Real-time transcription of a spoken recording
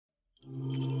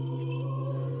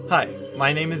Hi,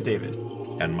 my name is David.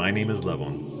 And my name is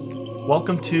Levon.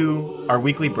 Welcome to our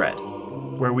weekly bread,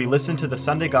 where we listen to the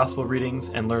Sunday Gospel readings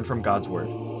and learn from God's Word.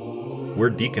 We're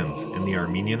deacons in the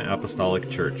Armenian Apostolic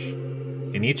Church.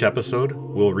 In each episode,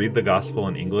 we'll read the Gospel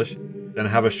in English, then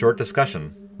have a short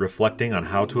discussion reflecting on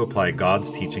how to apply God's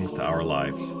teachings to our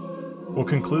lives. We'll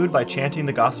conclude by chanting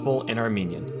the Gospel in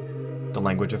Armenian, the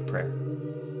language of prayer.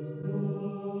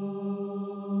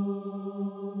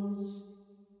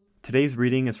 Today's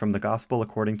reading is from the Gospel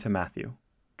according to Matthew,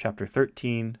 chapter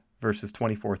 13, verses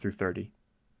 24 through 30.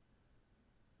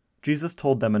 Jesus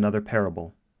told them another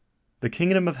parable. The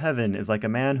kingdom of heaven is like a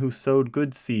man who sowed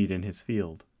good seed in his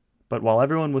field. But while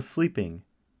everyone was sleeping,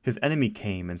 his enemy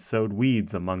came and sowed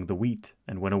weeds among the wheat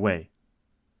and went away.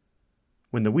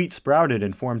 When the wheat sprouted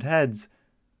and formed heads,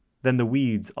 then the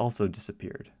weeds also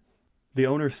disappeared. The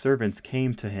owner's servants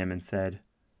came to him and said,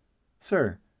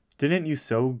 "Sir, didn't you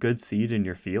sow good seed in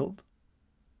your field?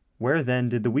 Where then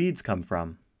did the weeds come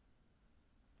from?"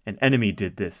 "An enemy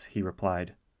did this," he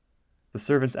replied. The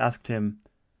servants asked him,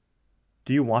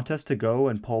 "Do you want us to go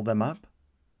and pull them up?"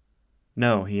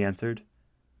 "No," he answered,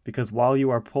 "because while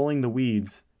you are pulling the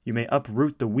weeds, you may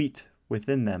uproot the wheat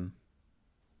within them.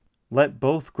 Let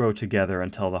both grow together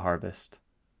until the harvest.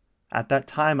 At that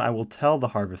time I will tell the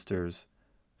harvesters,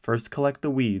 first collect the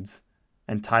weeds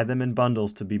and tie them in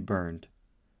bundles to be burned.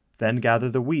 Then gather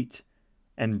the wheat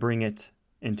and bring it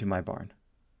into my barn."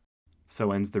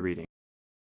 So ends the reading.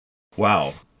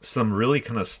 Wow, some really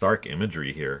kind of stark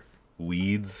imagery here.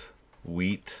 Weeds,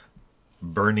 wheat,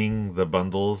 burning the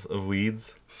bundles of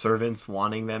weeds. Servants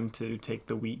wanting them to take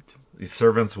the wheat. The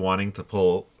servants wanting to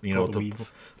pull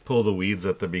the weeds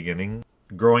at the beginning.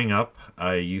 Growing up,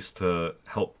 I used to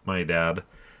help my dad,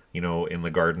 in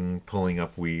the garden, pulling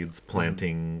up weeds,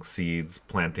 planting seeds,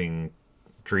 planting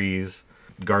trees.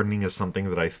 Gardening is something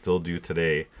that I still do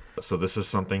today. So this is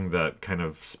something that kind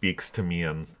of speaks to me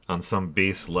on some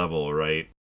base level, right?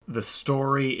 The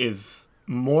story is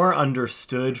more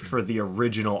understood for the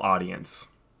original audience.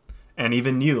 And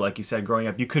even you, like you said, growing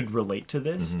up, you could relate to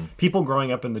this. Mm-hmm. People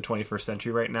growing up in the 21st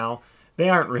century right now, they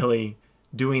aren't really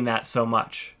doing that so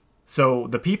much. So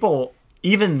the people,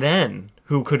 even then,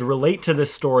 who could relate to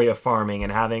this story of farming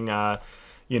and having,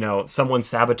 someone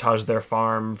sabotage their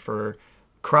farm for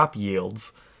crop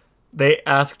yields, they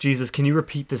ask Jesus, "Can you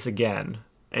repeat this again?"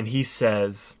 And he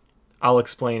says, "I'll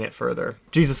explain it further."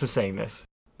 Jesus is saying this.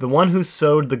 "The one who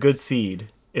sowed the good seed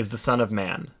is the Son of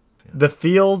Man. The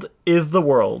field is the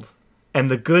world,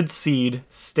 and the good seed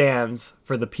stands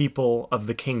for the people of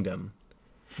the kingdom.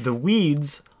 The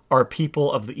weeds are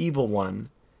people of the evil one,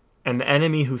 and the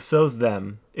enemy who sows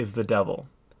them is the devil.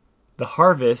 The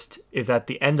harvest is at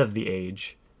the end of the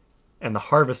age, and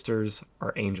the harvesters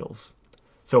are angels."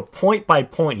 So point by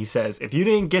point, he says, if you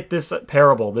didn't get this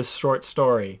parable, this short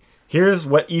story, here's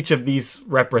what each of these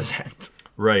represent.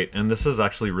 Right, and this is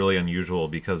actually really unusual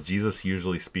because Jesus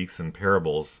usually speaks in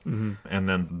parables and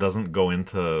then doesn't go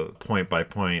into point by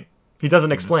point. He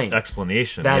doesn't explain.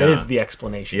 Explanation. That is the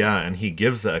explanation. Yeah, and he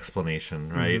gives the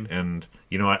explanation, right? And,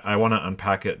 I want to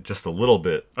unpack it just a little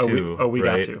bit, too. We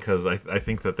right? got to. Because I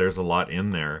think that there's a lot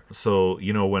in there. So,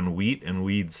 when wheat and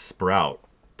weeds sprout,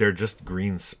 they're just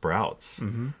green sprouts.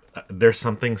 Mm-hmm. There's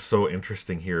something so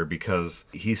interesting here because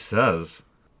he says,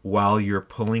 while you're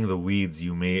pulling the weeds,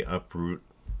 you may uproot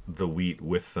the wheat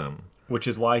with them. Which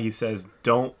is why he says,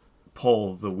 don't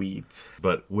pull the weeds.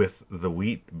 But with the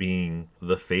wheat being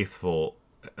the faithful,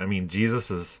 Jesus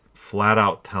is flat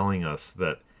out telling us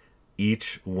that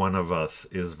each one of us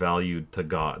is valued to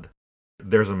God.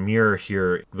 There's a mirror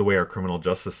here, the way our criminal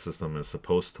justice system is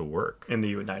supposed to work. In the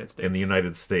United States. In the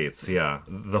United States, yeah.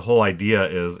 The whole idea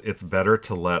is it's better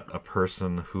to let a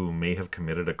person who may have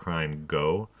committed a crime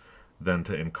go than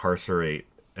to incarcerate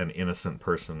an innocent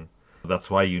person.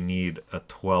 That's why you need a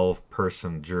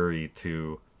 12-person jury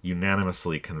to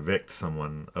unanimously convict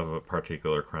someone of a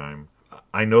particular crime.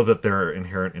 I know that there are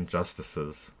inherent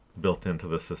injustices built into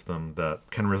the system that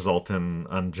can result in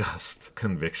unjust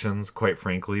convictions, quite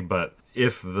frankly, but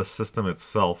if the system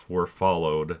itself were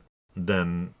followed,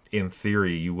 then in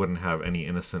theory you wouldn't have any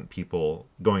innocent people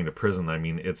going to prison.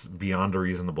 It's beyond a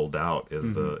reasonable doubt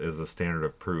is the standard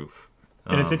of proof.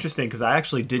 And it's interesting because I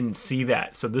actually didn't see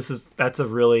that. So that's a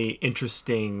really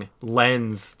interesting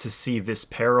lens to see this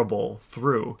parable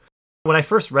through. When I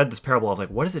first read this parable, I was like,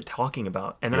 what is it talking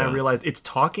about? And then I realized it's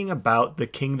talking about the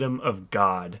kingdom of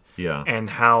God and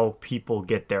how people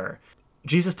get there.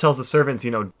 Jesus tells the servants,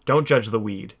 don't judge the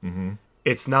weed. Mm-hmm.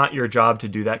 It's not your job to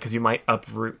do that because you might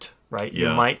uproot, right? Yeah.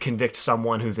 You might convict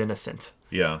someone who's innocent.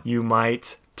 Yeah. You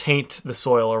might taint the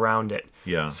soil around it.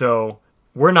 Yeah. So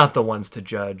we're not the ones to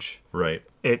judge. Right.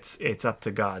 It's up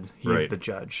to God. He's Right. the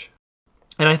judge.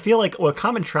 And I feel like a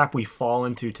common trap we fall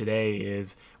into today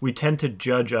is we tend to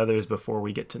judge others before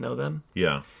we get to know them.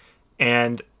 Yeah.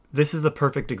 And this is a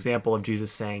perfect example of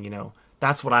Jesus saying,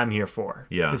 that's what I'm here for.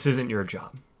 Yeah. This isn't your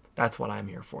job. That's what I'm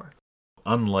here for.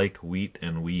 Unlike wheat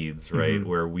and weeds, right, Mm-hmm.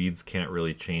 where weeds can't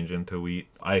really change into wheat,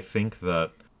 I think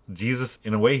that Jesus,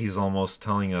 in a way, he's almost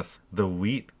telling us the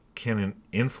wheat can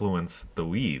influence the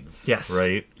weeds. Yes.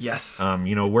 Right. Yes.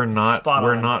 We're not Spot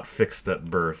we're on. not fixed at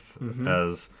birth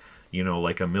as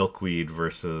like a milkweed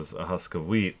versus a husk of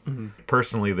wheat.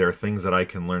 Personally, there are things that I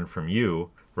can learn from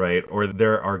you, right? Or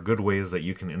there are good ways that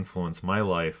you can influence my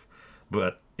life,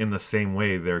 but in the same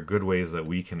way, there are good ways that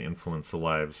we can influence the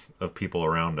lives of people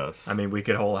around us. I mean, we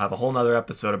could have a whole nother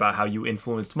episode about how you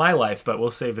influenced my life, but we'll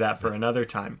save that for another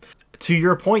time. To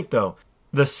your point, though,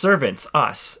 the servants,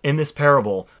 us, in this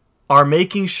parable, are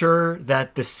making sure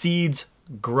that the seeds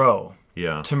grow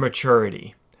Yeah. to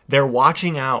maturity. They're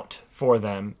watching out for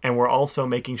them, and we're also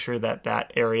making sure that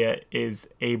that area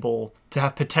is able to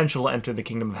have potential to enter the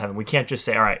kingdom of heaven. We can't just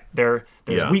say, all right, there's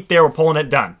Yeah. wheat there, we're pulling it,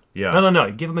 done. Yeah. No,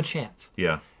 you give them a chance.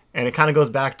 Yeah. And it kind of goes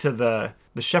back to the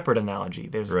shepherd analogy.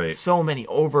 There's Right. so many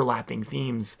overlapping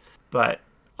themes, but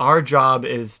our job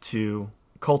is to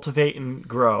cultivate and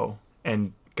grow,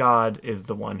 and God is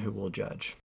the one who will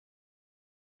judge.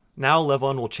 Now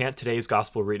Levon will chant today's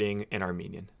gospel reading in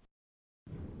Armenian.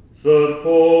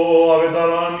 Սրբո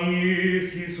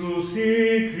ավետարանիս Հիսուսի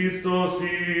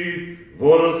Քրիստոսի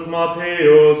որս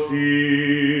Մատթեոսի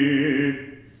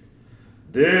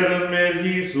Դեր մեր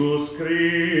Հիսուս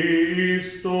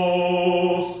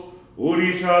Քրիստոս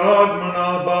ուրիշ արագ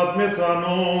մնալ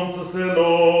բադմեցանոն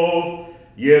ծսելով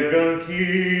եւ գնքի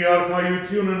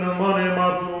արքայությունը նման է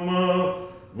մարդումը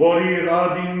որ իր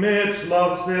ադին մեջ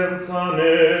լավ սերմ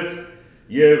ցանեց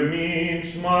եւ մինչ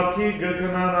մարդիկ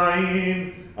գքնանային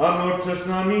անոր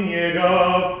թշնամին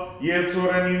եկավ եւ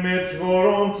ծորենի մեջ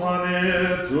որոնց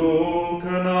անեց ու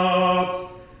քնած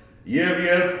եւ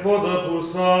երբ խոդը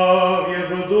փուսավ եւ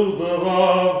բդուղ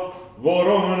դվավ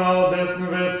որոն ալ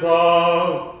դեսնվեցավ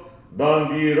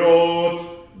դանդիրոջ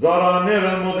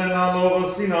ձարաները մոտենալով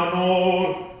սինանոր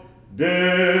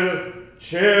դեր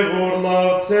չէ որ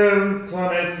լավ ցերն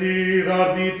ցանեցիր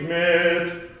արդիդ մեջ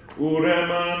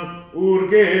ուրեմն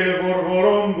ուրգե որ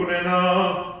որոն գունենա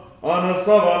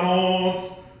անասավանոց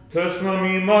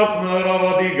թշնամի մարդն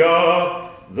հրավադիգա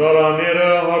ձարաները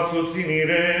հարցուցին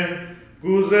իրեն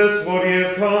գուզես որ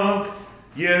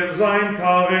երթանք եւ զայն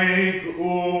քաղենք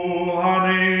ու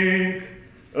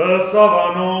հանենք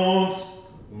ըսավանոց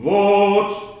ոչ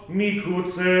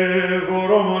միքուցե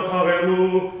որոմը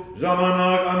քաղելու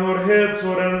ժամանակ անոր հետ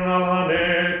ծորենալ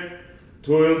հանեք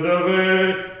թույլ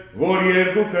դվեք որ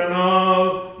երկու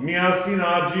կնալ միասին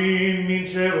աջին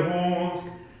մինչև հունձ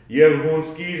եւ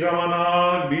հունձքի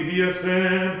ժամանակ բիդի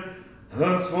եսեն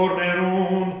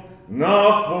հնցվորներուն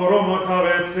նախ որոմը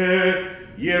քաղեցեք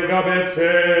եւ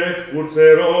գաբեցեք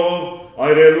կուրծերով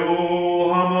այրելու